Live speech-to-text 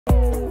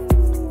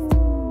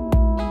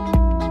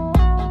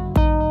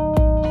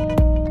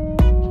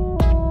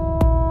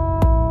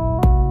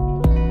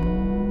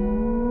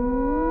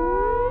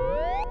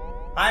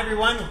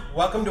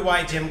welcome to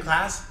YGym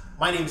class.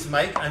 My name is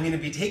Mike. I'm going to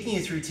be taking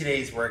you through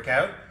today's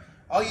workout.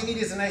 All you need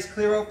is a nice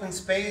clear open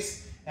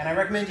space, and I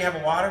recommend you have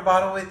a water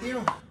bottle with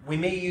you. We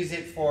may use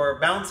it for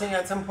balancing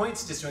at some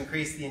points just to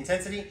increase the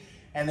intensity,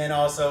 and then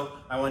also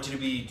I want you to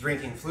be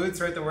drinking fluid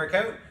throughout the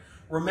workout.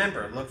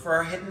 Remember, look for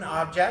our hidden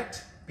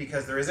object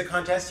because there is a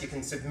contest. You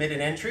can submit an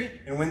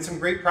entry and win some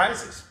great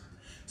prizes.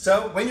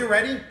 So when you're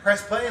ready,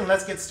 press play and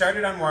let's get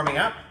started on warming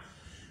up.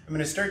 I'm going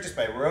to start just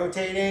by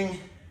rotating.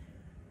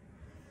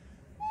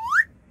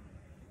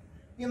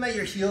 You can let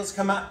your heels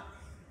come up.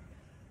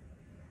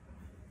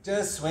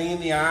 Just swinging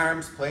the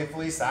arms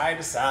playfully side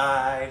to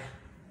side.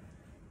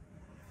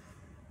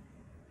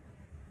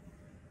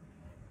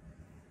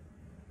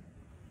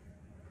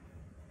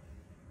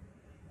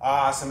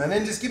 Awesome, and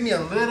then just give me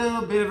a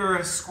little bit of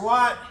a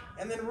squat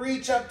and then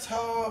reach up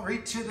tall,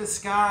 reach to the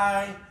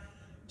sky,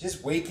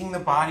 just waking the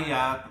body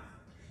up.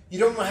 You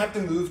don't have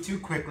to move too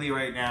quickly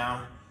right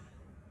now.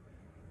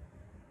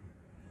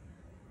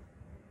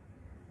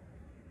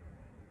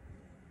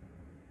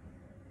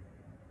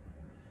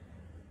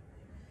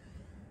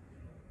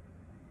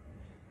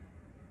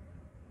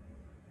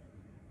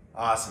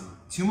 Awesome.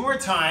 2 more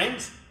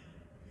times.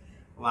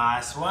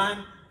 Last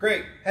one.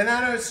 Great. And now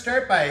I'm going to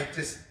start by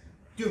just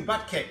doing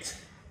butt kicks.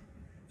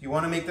 If you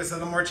want to make this a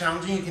little more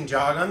challenging, you can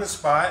jog on the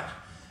spot.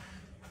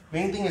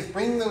 Main thing is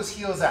bring those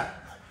heels up.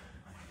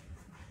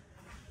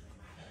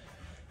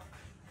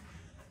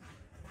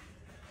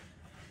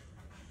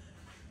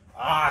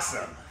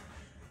 Awesome.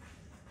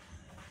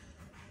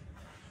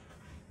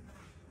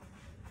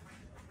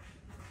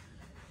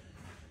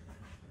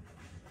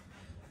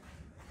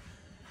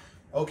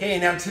 Okay,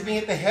 now tipping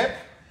at the hip,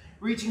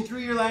 reaching through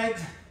your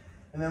legs,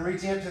 and then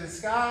reaching up to the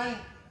sky.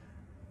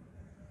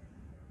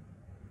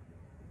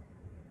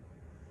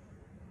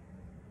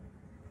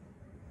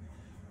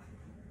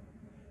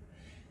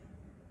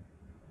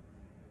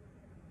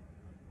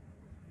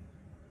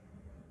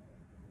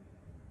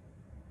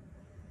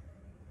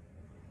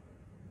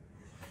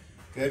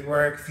 Good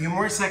work. A few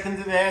more seconds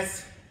of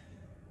this.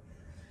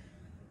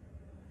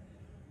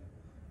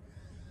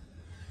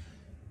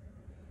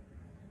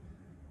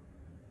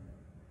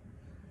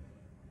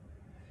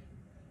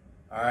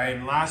 All right,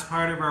 and last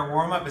part of our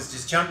warm-up is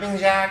just jumping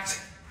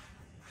jacks.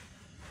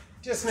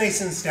 Just nice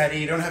and steady,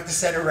 you don't have to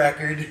set a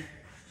record.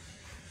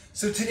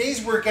 So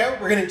today's workout,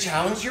 we're gonna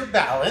challenge your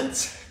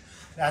balance.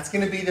 That's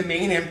gonna be the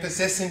main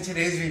emphasis in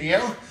today's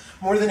video.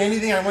 More than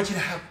anything, I want you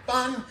to have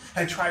fun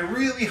and try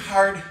really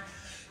hard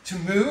to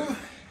move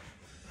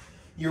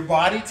your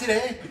body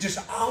today, but just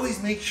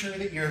always make sure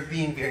that you're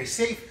being very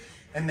safe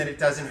and that it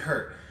doesn't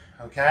hurt,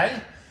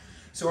 okay?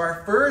 So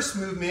our first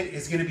movement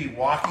is gonna be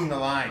walking the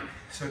line.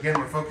 So again,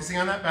 we're focusing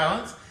on that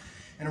balance,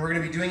 and we're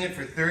gonna be doing it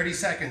for 30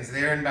 seconds,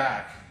 there and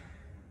back.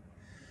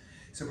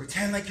 So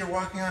pretend like you're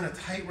walking on a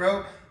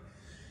tightrope.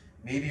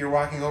 Maybe you're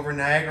walking over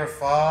Niagara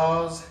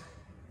Falls,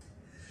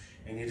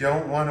 and you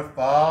don't wanna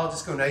fall.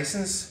 Just go nice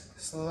and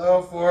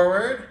slow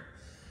forward,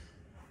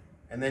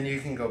 and then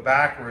you can go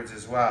backwards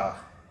as well.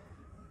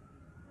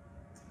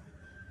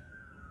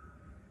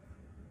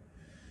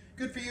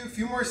 Good for you, a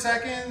few more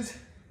seconds.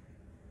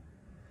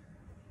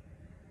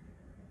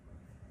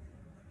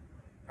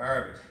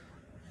 Perfect.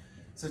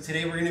 So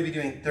today we're going to be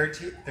doing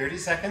 30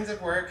 seconds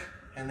of work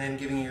and then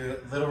giving you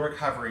little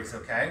recoveries,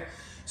 okay?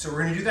 So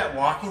we're going to do that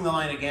walking the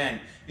line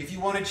again. If you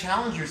want to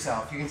challenge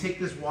yourself, you can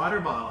take this water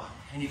bottle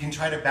and you can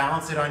try to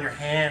balance it on your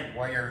hand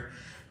while you're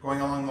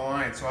going along the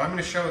line. So I'm going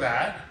to show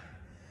that.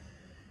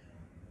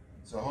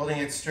 So holding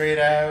it straight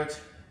out.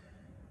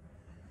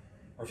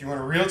 Or if you want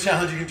a real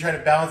challenge, you can try to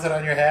balance it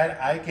on your head.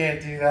 I can't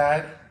do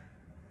that.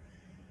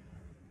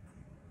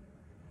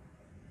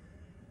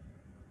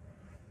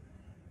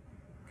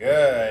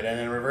 Good, and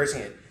then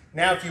reversing it.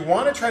 Now, if you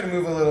want to try to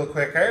move a little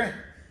quicker,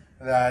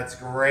 that's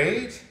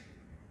great.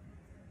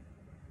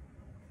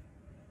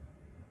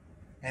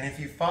 And if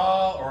you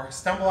fall or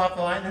stumble off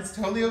the line, that's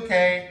totally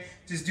okay.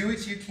 Just do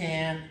what you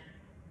can.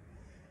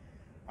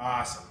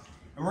 Awesome.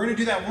 And we're going to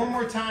do that one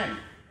more time.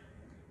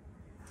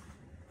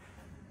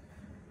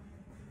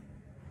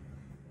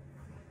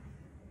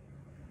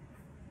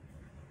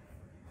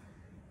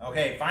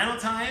 Okay, final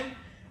time.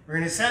 We're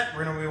going to set.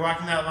 We're going to be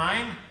walking that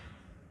line.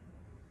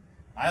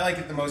 I like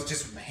it the most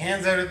just with my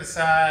hands out at the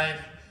side,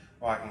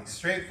 walking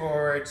straight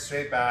forward,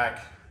 straight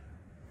back.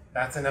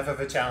 That's enough of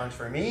a challenge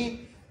for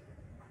me.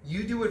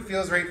 You do what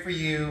feels right for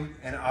you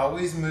and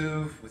always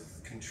move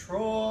with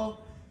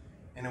control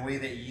in a way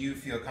that you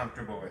feel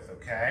comfortable with,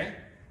 okay?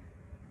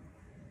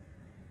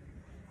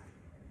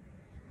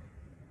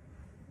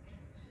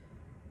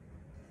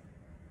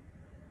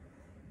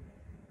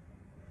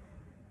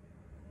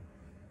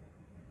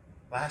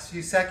 Last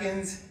few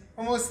seconds,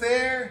 almost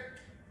there.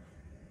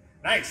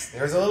 Nice,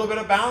 there's a little bit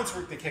of balance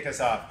work to kick us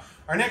off.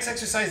 Our next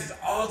exercise is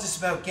all just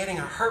about getting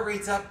our heart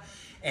rates up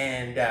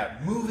and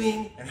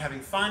moving and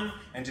having fun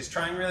and just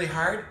trying really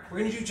hard. We're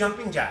gonna do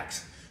jumping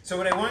jacks. So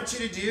what I want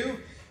you to do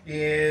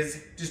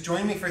is just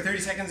join me for 30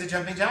 seconds of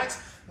jumping jacks.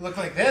 Look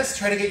like this,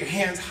 try to get your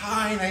hands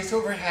high, nice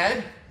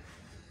overhead.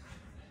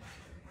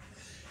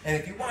 And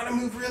if you want to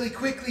move really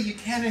quickly, you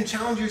can, and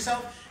challenge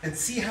yourself and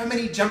see how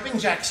many jumping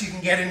jacks you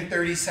can get in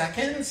 30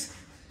 seconds.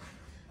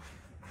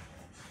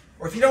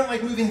 Or if you don't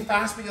like moving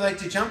fast but you like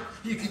to jump,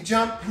 you can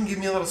jump and give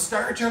me a little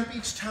star jump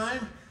each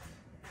time.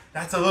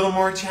 That's a little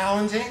more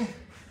challenging.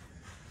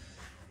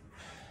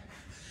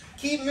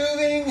 Keep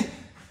moving.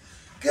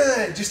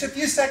 Good, just a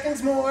few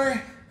seconds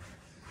more.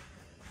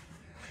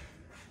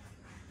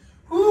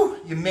 Whew,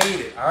 you made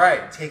it. All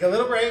right, take a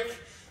little break,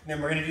 and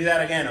then we're gonna do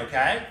that again,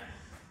 okay?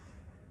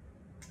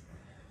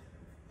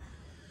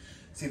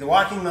 See, the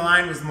walking the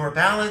line was more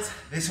balanced.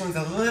 This one's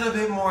a little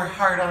bit more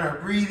hard on our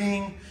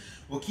breathing.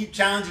 We'll keep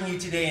challenging you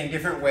today in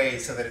different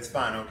ways so that it's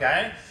fun,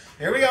 okay?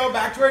 Here we go,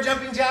 back to our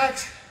jumping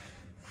jacks.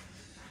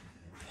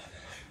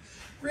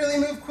 Really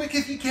move quick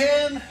if you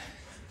can.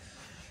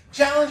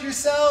 Challenge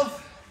yourself.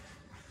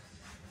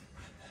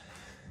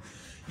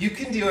 You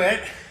can do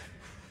it.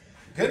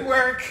 Good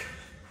work.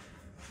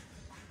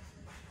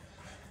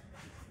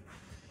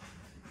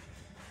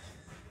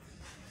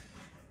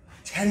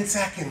 "10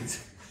 seconds.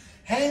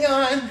 Hang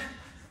on.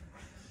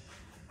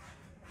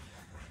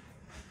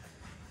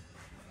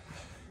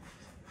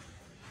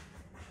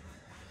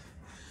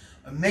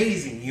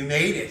 Amazing, you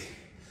made it.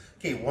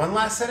 Okay, one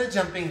last set of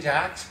jumping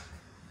jacks.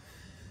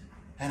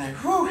 And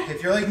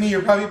if you're like me,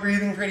 you're probably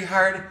breathing pretty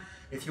hard.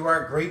 If you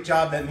are, great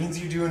job. That means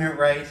you're doing it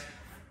right.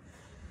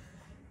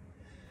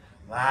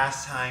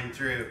 Last time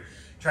through.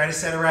 Try to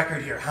set a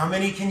record here. How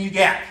many can you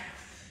get?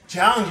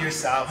 Challenge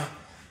yourself.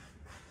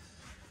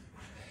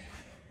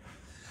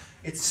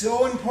 It's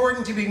so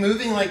important to be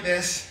moving like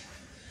this.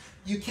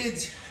 You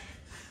kids,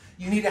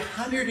 you need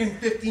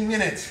 150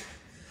 minutes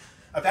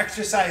of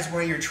exercise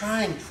where you're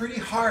trying pretty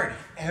hard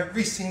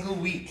every single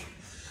week.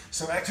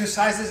 So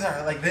exercises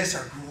like this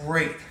are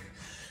great.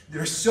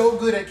 They're so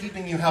good at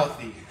keeping you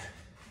healthy.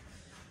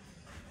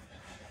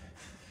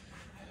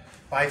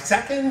 5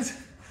 seconds.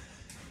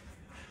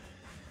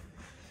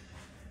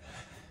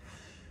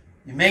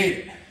 You made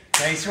it.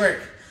 Nice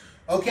work.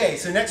 Okay,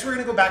 so next we're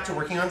gonna go back to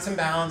working on some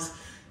balance.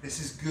 This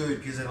is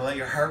good because it'll let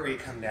your heart rate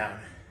come down.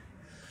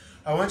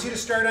 I want you to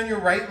start on your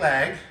right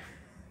leg.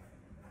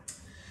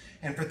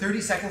 And for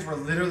 30 seconds, we're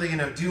literally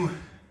gonna do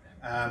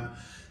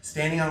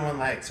standing on one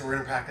leg. So we're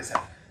gonna practice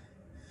that.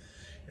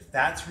 If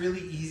that's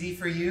really easy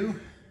for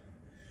you,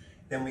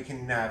 then we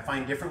can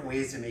find different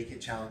ways to make it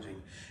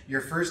challenging.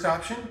 Your first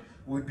option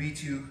would be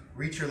to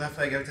reach your left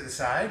leg out to the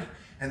side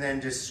and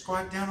then just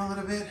squat down a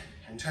little bit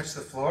and touch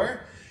the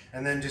floor,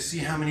 and then just see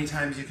how many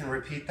times you can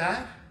repeat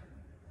that.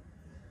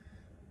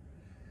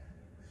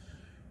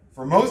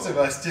 For most of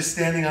us, just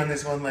standing on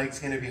this one leg is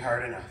going to be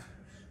hard enough.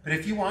 But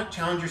if you want,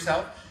 challenge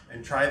yourself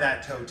and try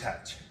that toe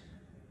touch.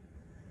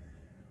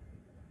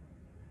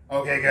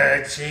 Okay,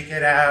 good. Shake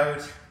it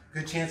out.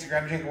 Good chance to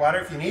grab a drink of water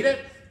if you need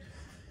it.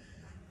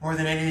 More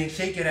than anything,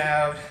 shake it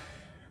out.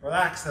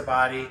 Relax the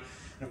body.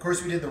 And of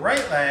course, we did the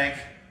right leg,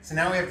 so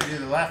now we have to do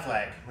the left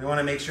leg. We want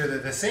to make sure they're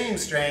the same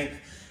strength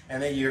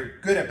and that you're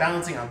good at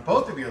balancing on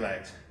both of your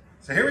legs.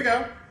 So here we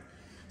go.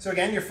 So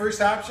again, your first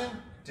option,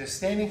 just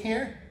standing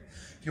here.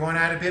 If you want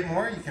to add a bit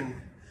more, you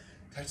can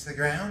touch the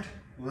ground.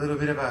 A little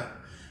bit of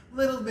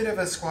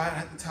a squat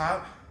at the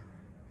top,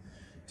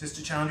 just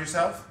to challenge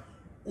yourself.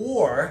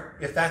 Or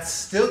if that's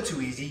still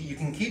too easy, you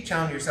can keep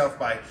challenging yourself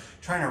by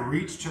trying to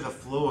reach to the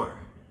floor.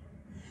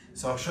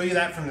 So I'll show you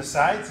that from the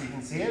side so you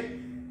can see it.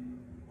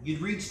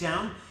 You'd reach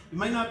down. You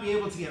might not be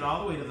able to get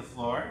all the way to the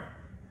floor,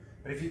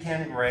 but if you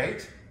can,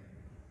 great.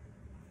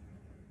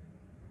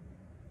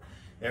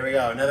 There we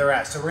go, another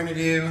rest. So we're gonna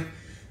do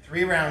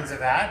 3 rounds of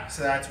that.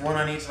 So that's 1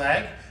 on each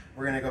leg.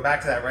 We're gonna go back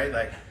to that right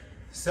leg.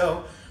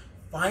 So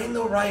find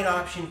the right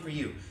option for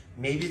you.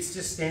 Maybe it's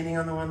just standing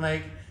on the one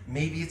leg.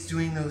 Maybe it's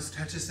doing those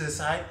touches to the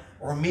side,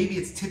 or maybe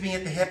it's tipping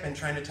at the hip and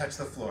trying to touch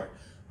the floor.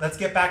 Let's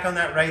get back on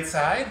that right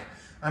side.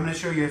 I'm gonna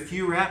show you a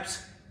few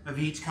reps of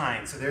each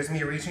kind. So there's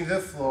me reaching to the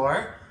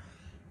floor.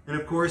 And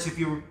of course, if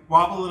you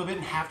wobble a little bit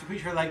and have to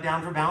put your leg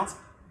down for balance,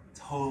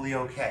 totally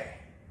okay.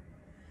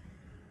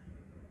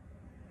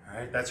 All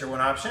right, that's your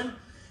one option.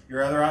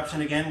 Your other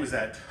option again was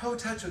that toe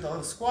touch with a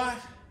little squat.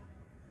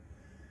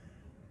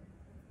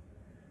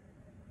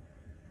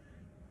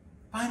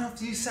 Final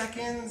few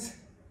seconds.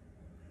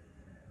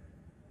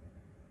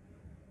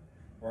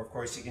 Or of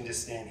course you can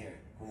just stand here.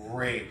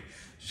 Great.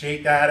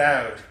 Shake that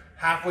out.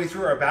 Halfway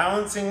through our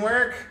balancing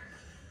work.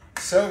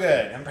 So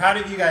good. I'm proud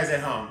of you guys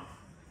at home.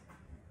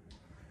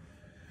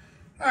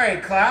 All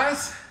right,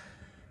 class.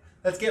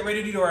 Let's get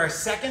ready to do our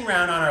second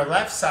round on our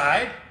left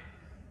side.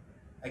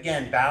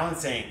 Again,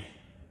 balancing.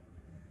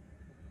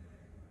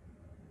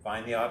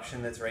 Find the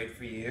option that's right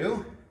for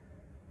you.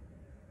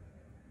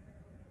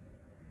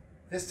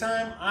 This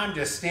time, I'm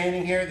just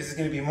standing here. This is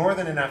going to be more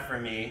than enough for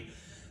me.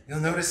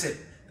 You'll notice it.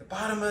 The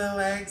bottom of the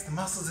legs, the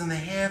muscles in the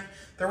hip,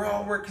 they're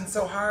all working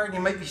so hard. You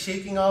might be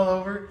shaking all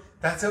over.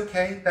 That's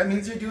okay. That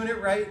means you're doing it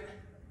right.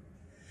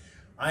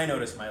 I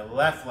notice my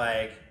left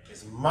leg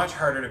is much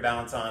harder to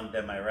balance on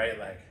than my right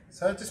leg.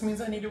 So it just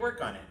means I need to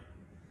work on it.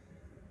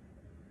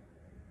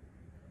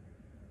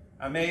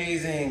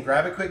 Amazing.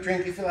 Grab a quick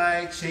drink if you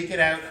like. Shake it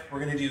out. We're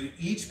going to do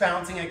each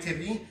balancing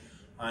activity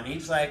on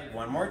each leg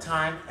one more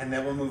time, and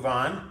then we'll move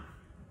on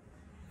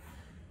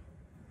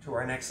to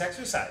our next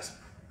exercise.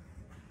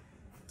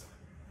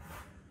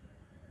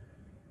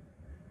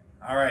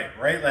 All right,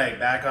 right leg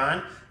back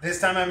on. This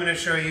time I'm going to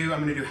show you,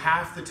 I'm going to do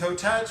half the toe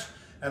touch,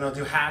 and I'll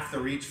do half the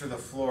reach for the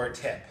floor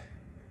tip.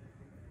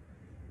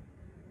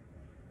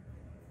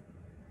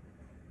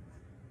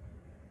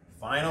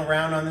 Final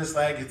round on this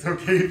leg. It's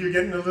okay if you're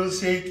getting a little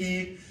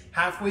shaky.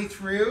 Halfway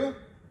through.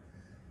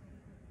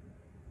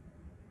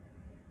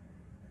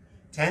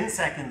 10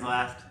 seconds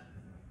left.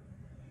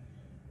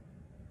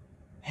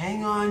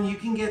 Hang on, you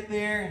can get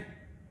there.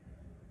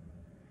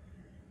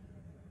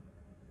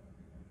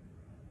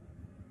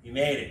 You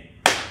made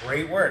it.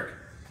 Great work.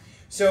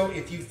 So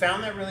if you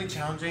found that really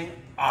challenging,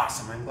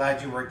 awesome. I'm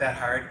glad you worked that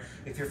hard.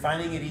 If you're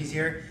finding it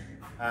easier,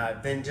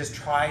 then just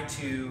try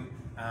to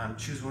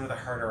choose one of the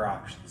harder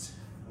options.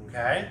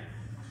 Okay?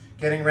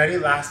 Getting ready,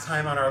 last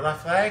time on our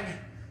left leg.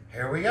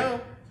 Here we go.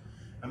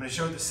 I'm going to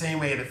show it the same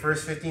way. The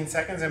first 15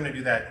 seconds, I'm going to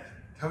do that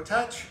toe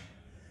touch.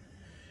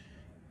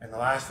 And the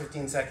last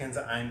 15 seconds,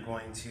 I'm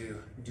going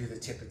to do the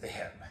tip of the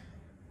hip.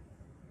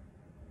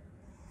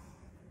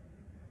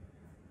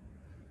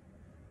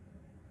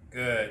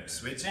 Good.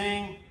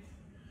 Switching.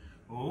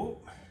 Oh.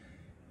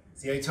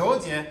 See, I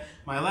told you,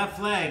 my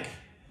left leg.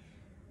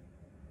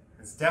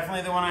 It's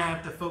definitely the one I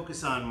have to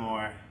focus on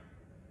more.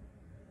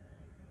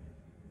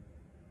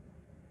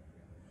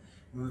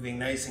 Moving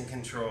nice and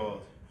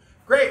controlled.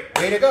 Great,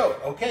 way to go.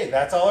 Okay,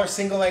 that's all our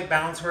single leg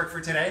balance work for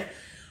today.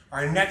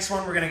 Our next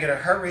one, we're gonna get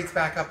our heart rates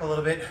back up a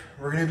little bit.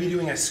 We're gonna be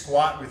doing a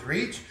squat with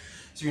reach.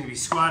 So you're gonna be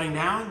squatting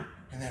down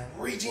and then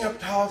reaching up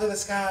tall to the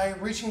sky,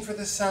 reaching for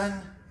the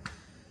sun.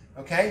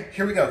 Okay,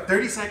 here we go.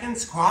 30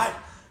 seconds, squat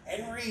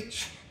and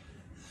reach.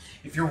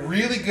 If you're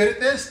really good at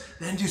this,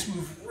 then just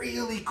move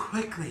really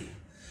quickly.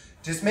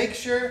 Just make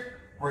sure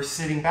we're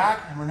sitting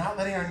back and we're not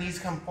letting our knees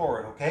come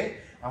forward, okay?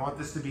 I want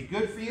this to be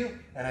good for you,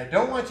 and I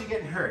don't want you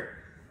getting hurt.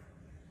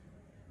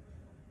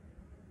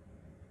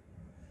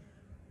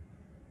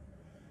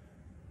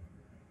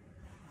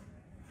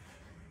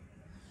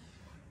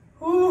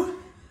 Ooh,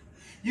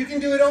 you can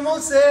do it,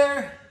 almost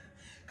there.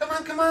 Come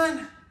on, come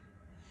on.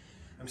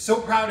 I'm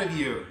so proud of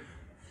you.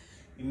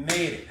 You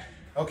made it.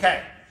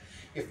 Okay,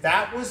 if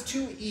that was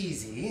too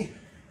easy,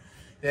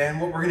 then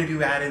what we're gonna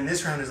do add in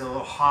this round is a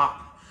little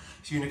hop.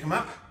 So you're gonna come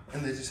up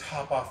and then just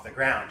hop off the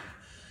ground.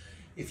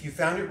 If you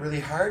found it really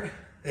hard,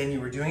 then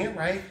you were doing it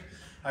right.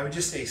 I would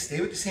just say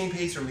stay with the same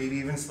pace or maybe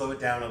even slow it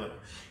down a little.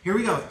 Here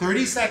we go,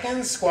 30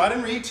 seconds, squat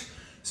and reach.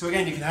 So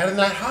again, you can add in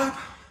that hop.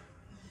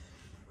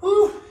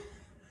 Woo.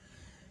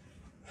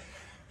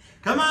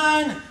 Come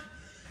on,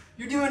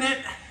 you're doing it.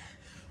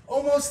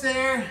 Almost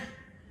there.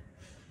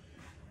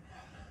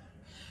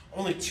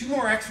 Only 2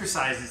 more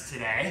exercises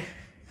today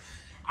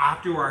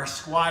after our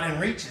squat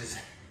and reaches.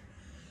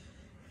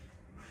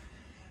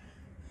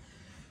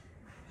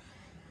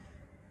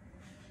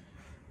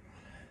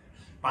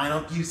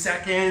 Final few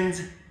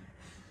seconds.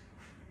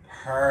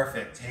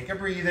 Perfect. Take a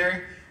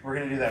breather. We're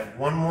going to do that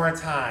one more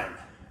time.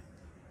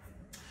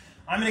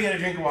 I'm going to get a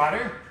drink of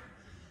water.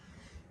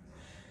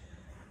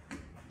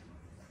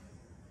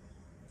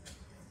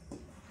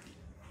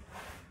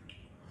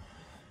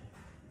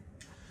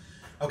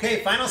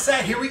 Okay, final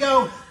set. Here we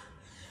go.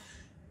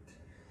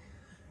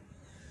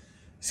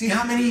 See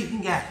how many you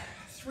can get.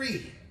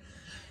 3,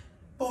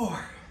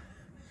 4.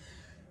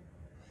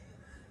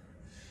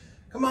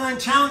 Come on,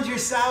 challenge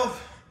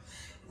yourself.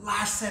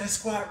 Last set of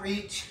squat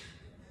reach.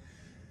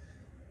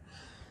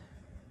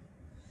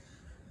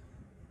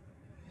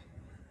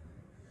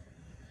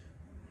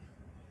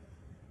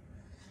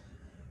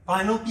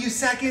 Final few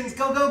seconds.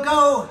 Go, go,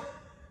 go.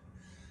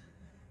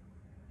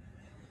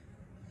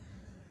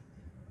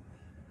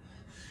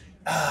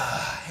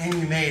 And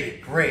you made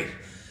it. Great.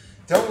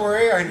 Don't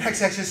worry, our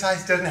next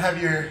exercise doesn't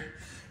have your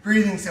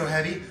breathing so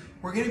heavy.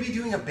 We're going to be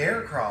doing a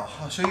bear crawl.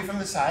 I'll show you from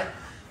the side.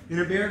 In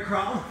a bear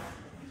crawl,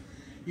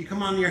 you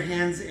come on your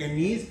hands and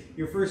knees.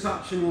 Your first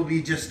option will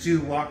be just to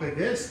walk like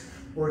this,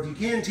 or if you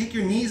can, take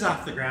your knees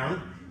off the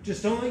ground.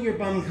 Just don't let your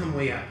bum come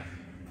way up.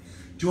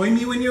 Join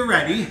me when you're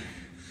ready.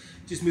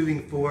 Just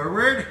moving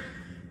forward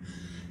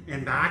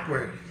and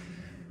backward.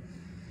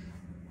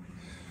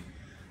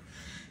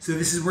 So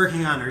this is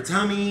working on our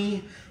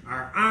tummy,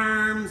 our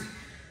arms.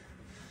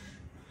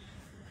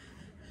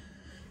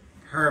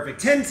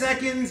 Perfect. 10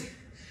 seconds.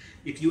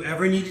 If you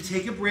ever need to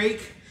take a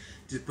break,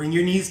 just bring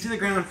your knees to the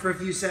ground for a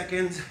few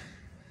seconds.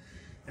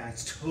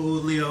 That's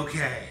totally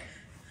okay.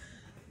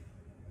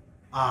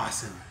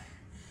 Awesome.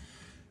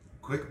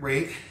 Quick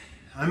break.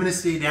 I'm going to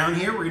stay down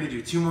here. We're going to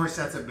do 2 more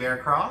sets of bear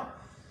crawl.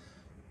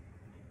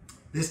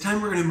 This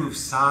time we're going to move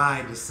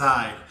side to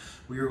side.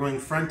 We were going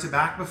front to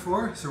back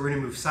before, so we're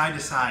going to move side to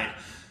side.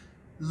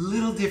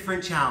 Little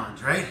different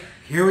challenge, right?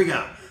 Here we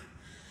go.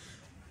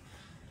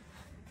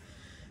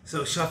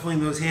 So shuffling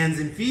those hands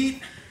and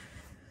feet.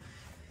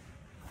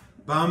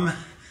 Bum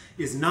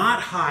is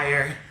not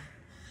higher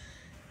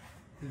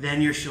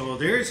than your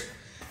shoulders.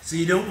 So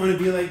you don't want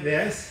to be like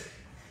this.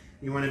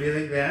 You want to be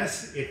like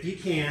this, if you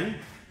can.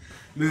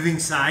 Moving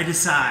side to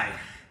side.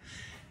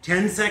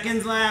 10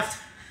 seconds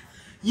left.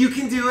 You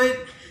can do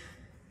it.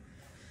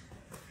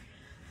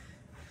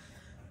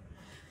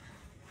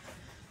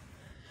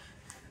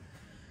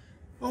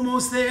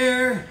 Almost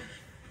there.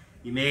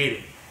 You made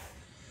it.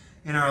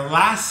 In our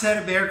last set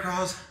of bear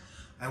crawls,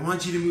 I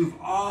want you to move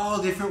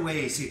all different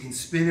ways. So you can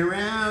spin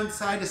around,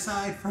 side to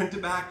side, front to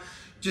back.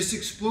 Just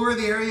explore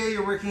the area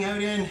you're working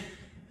out in.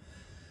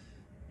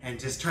 And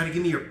just try to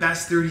give me your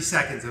best 30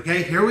 seconds,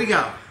 okay? Here we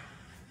go.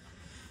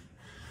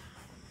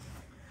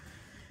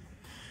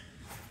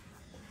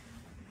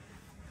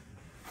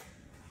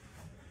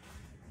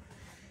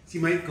 So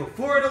you might go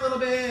forward a little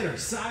bit, or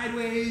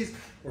sideways,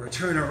 or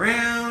turn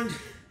around,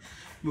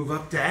 move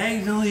up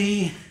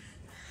diagonally,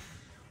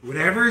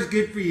 whatever is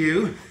good for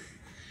you.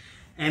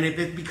 And if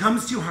it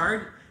becomes too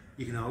hard,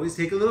 you can always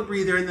take a little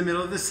breather in the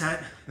middle of the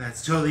set.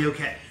 That's totally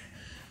okay.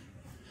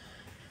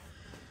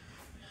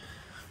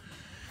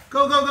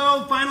 Go, go,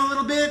 go, final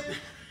little bit.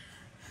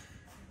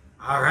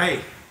 All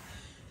right,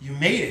 you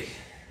made it.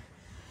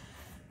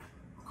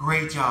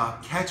 Great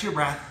job, catch your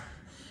breath.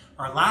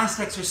 Our last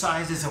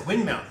exercise is a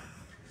windmill.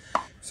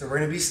 So we're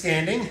gonna be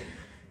standing,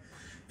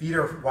 feet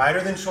are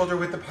wider than shoulder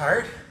width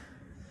apart,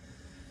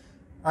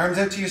 arms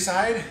out to your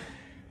side,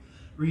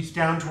 reach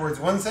down towards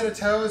one set of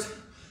toes,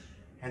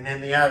 and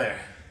then the other.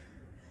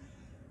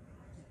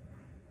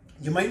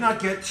 You might not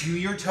get to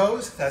your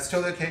toes, that's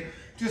totally okay.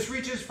 Just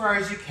reach as far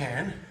as you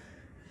can.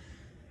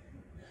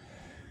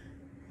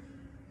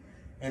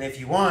 And if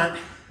you want,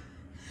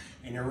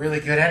 and you're really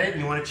good at it,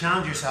 and you want to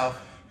challenge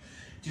yourself,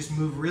 just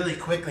move really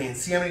quickly and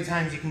see how many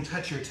times you can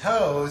touch your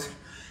toes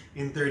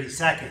in 30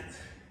 seconds.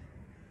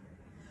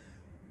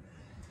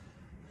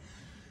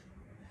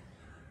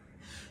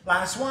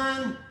 Last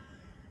one.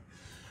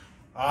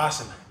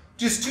 Awesome.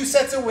 Just 2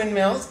 sets of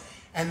windmills,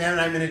 and then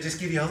I'm going to just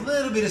give you a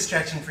little bit of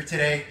stretching for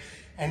today,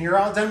 and you're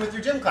all done with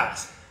your gym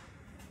class.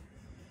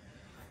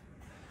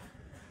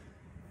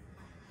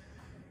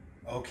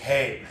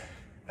 Okay,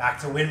 back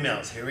to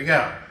windmills. Here we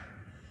go.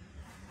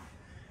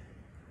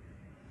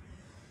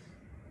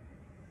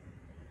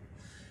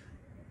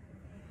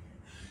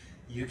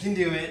 You can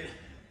do it.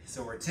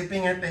 So we're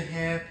tipping at the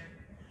hip.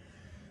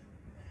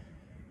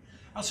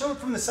 I'll show it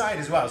from the side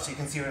as well so you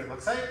can see what it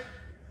looks like.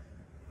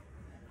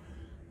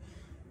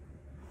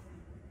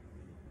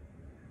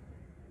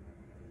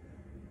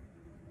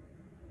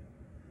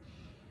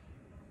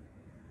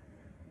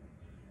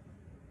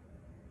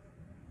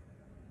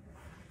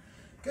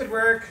 Good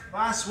work.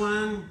 Last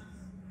one.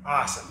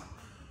 Awesome.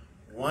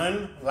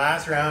 One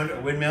last round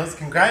of windmills.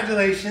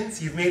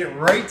 Congratulations. You've made it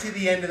right to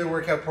the end of the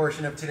workout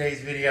portion of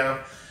today's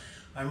video.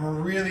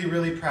 I'm really,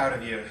 really proud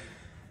of you.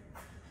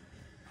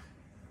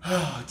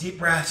 Oh, deep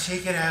breath,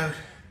 shake it out.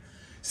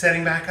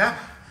 Setting back up.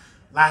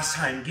 Last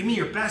time. Give me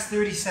your best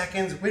 30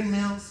 seconds.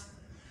 Windmills.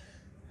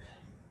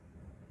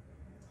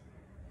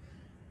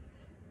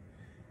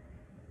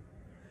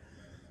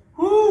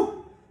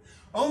 Woo!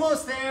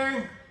 Almost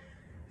there.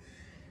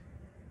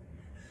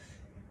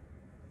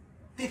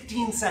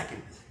 15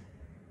 seconds.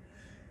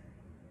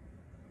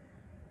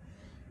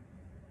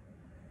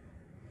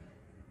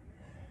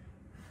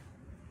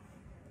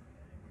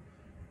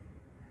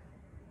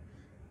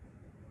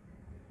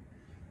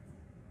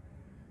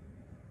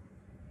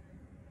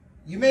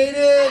 You made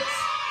it!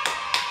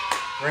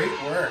 Great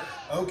work.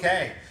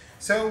 Okay,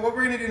 so what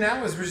we're gonna do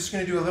now is we're just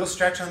gonna do a little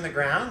stretch on the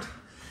ground,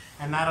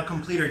 and that'll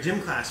complete our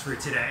gym class for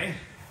today.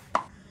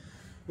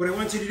 What I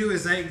want you to do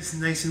is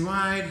nice and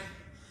wide,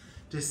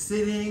 just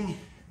sitting,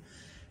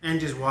 and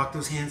just walk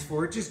those hands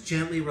forward. Just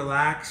gently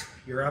relax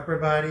your upper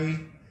body.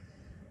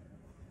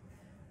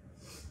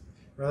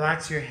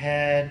 Relax your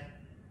head.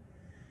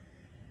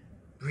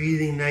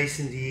 Breathing nice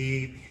and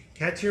deep.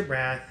 Catch your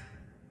breath.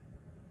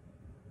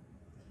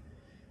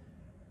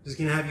 Just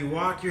gonna have you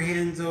walk your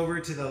hands over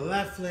to the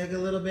left leg a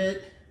little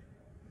bit.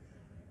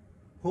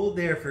 Hold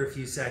there for a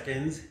few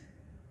seconds.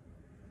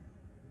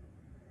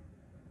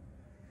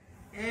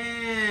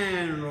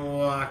 And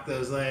walk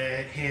those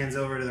hands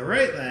over to the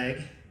right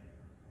leg.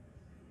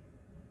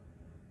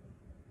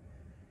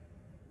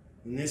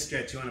 In this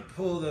stretch, you want to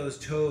pull those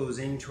toes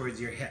in towards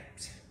your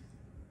hips.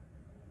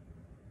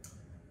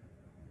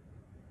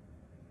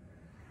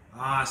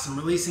 Awesome.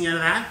 Releasing out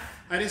of that,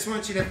 I just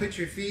want you to put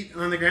your feet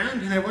on the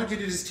ground, and I want you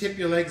to just tip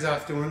your legs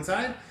off to one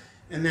side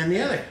and then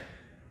the other.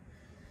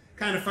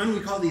 Kind of fun. We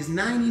call these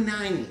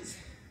 90-90s.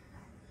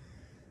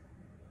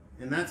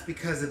 And that's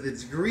because of the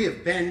degree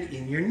of bend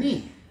in your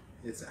knee.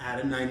 It's at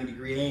a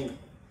 90-degree angle.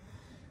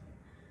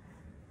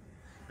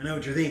 I know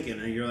what you're thinking.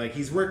 You're like,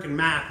 he's working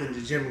math into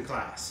gym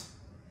class.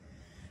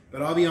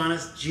 But I'll be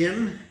honest,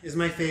 gym is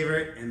my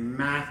favorite and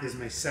math is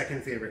my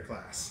second favorite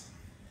class.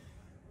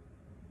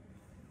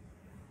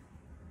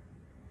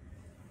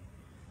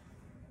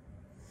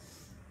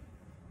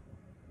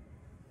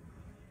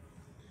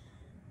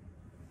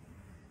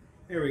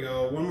 There we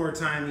go. One more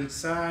time each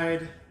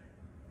side.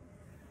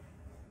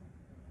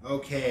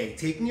 Okay,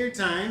 taking your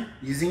time,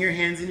 using your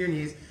hands and your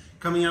knees,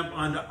 coming up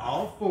onto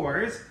all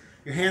fours.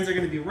 Your hands are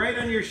going to be right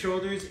under your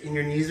shoulders and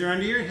your knees are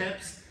under your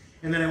hips.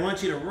 And then I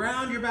want you to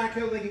round your back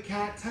out like a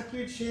cat, tuck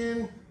your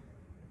chin,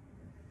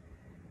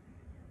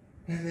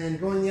 And then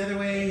going the other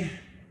way.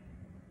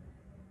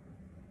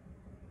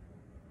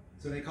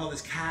 So they call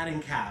this cat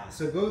and cow.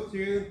 So go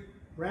through,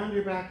 round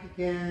your back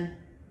again.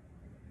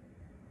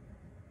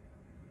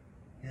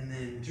 And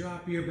then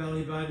drop your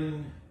belly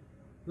button.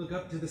 Look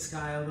up to the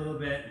sky a little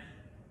bit.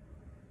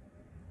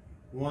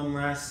 One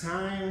last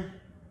time.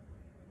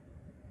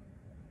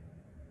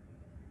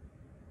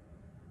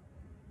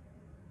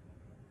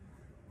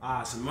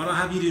 Awesome. What I'll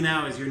have you do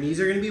now is your knees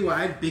are going to be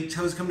wide, big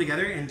toes come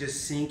together, and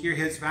just sink your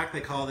hips back.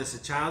 They call this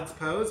a child's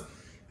pose.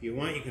 If you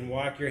want, you can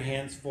walk your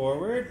hands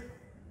forward.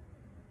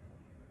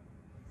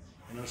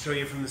 And I'll show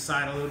you from the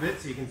side a little bit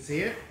so you can see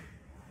it.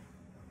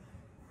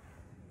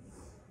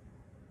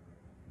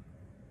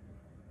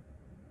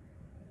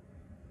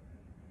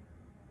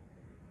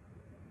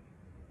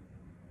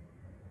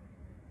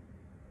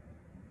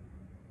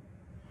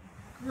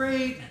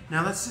 Great.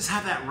 Now let's just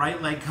have that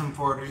right leg come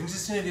forward. We're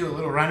just going to do a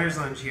little runner's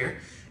lunge here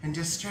and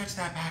just stretch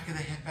that back of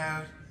the hip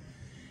out.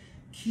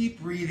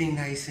 Keep breathing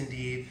nice and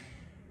deep.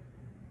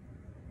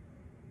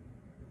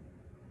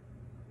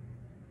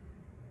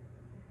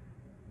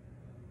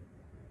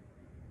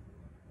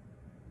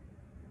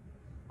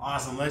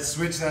 Awesome. Let's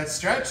switch that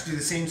stretch. Do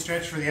the same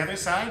stretch for the other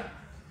side.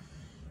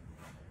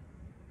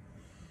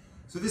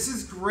 So this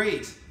is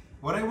great.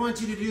 What I want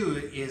you to do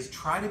is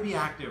try to be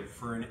active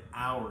for an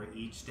hour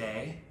each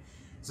day.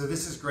 So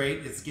this is great.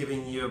 It's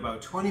giving you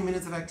about 20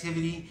 minutes of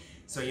activity.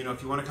 So, you know,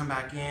 if you want to come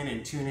back in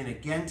and tune in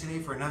again today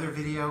for another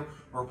video,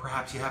 or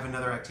perhaps you have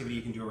another activity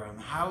you can do around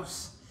the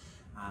house,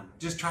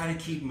 just try to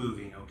keep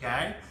moving,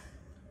 okay?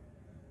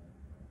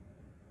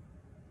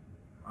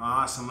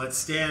 Awesome. Let's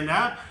stand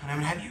up, and I'm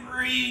going to have you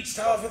reach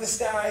tall for the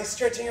sky,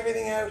 stretching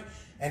everything out,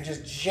 and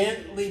just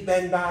gently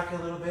bend back a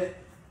little bit.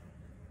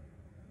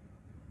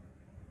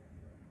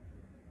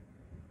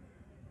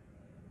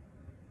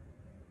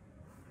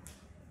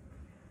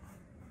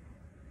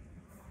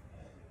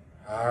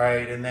 All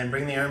right, and then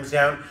bring the arms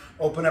down,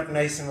 open up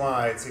nice and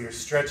wide. So you're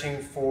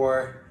stretching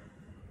for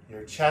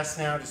your chest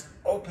now, just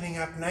opening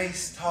up,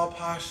 nice tall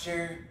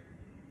posture.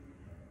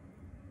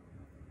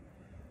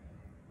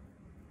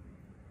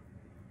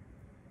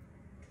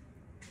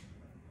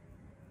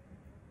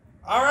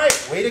 All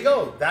right, way to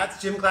go.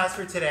 That's gym class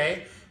for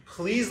today.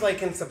 Please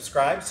like and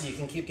subscribe so you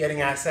can keep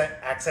getting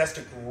access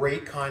to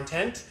great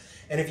content.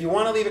 And if you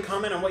want to leave a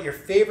comment on what your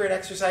favorite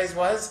exercise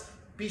was,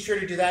 be sure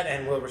to do that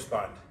and we'll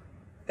respond.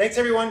 Thanks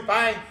everyone,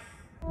 bye.